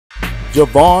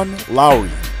Javonne Lowery.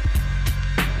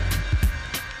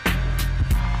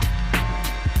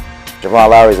 Javonne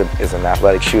Lowery is an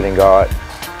athletic shooting guard.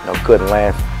 Good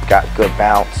length, got good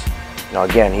bounce.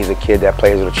 Again, he's a kid that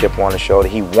plays with a chip on his shoulder.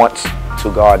 He wants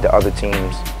to guard the other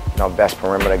team's, best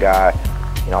perimeter guy.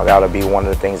 That'll be one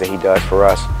of the things that he does for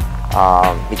us.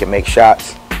 He can make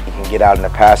shots. He can get out in the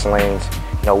passing lanes.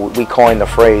 We coined the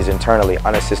phrase internally,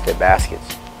 unassisted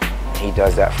baskets. He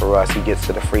does that for us. He gets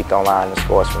to the free throw line and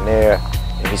scores from there.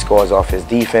 And he scores off his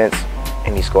defense,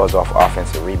 and he scores off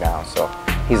offensive rebounds. So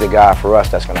he's a guy for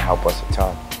us that's going to help us a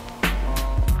ton.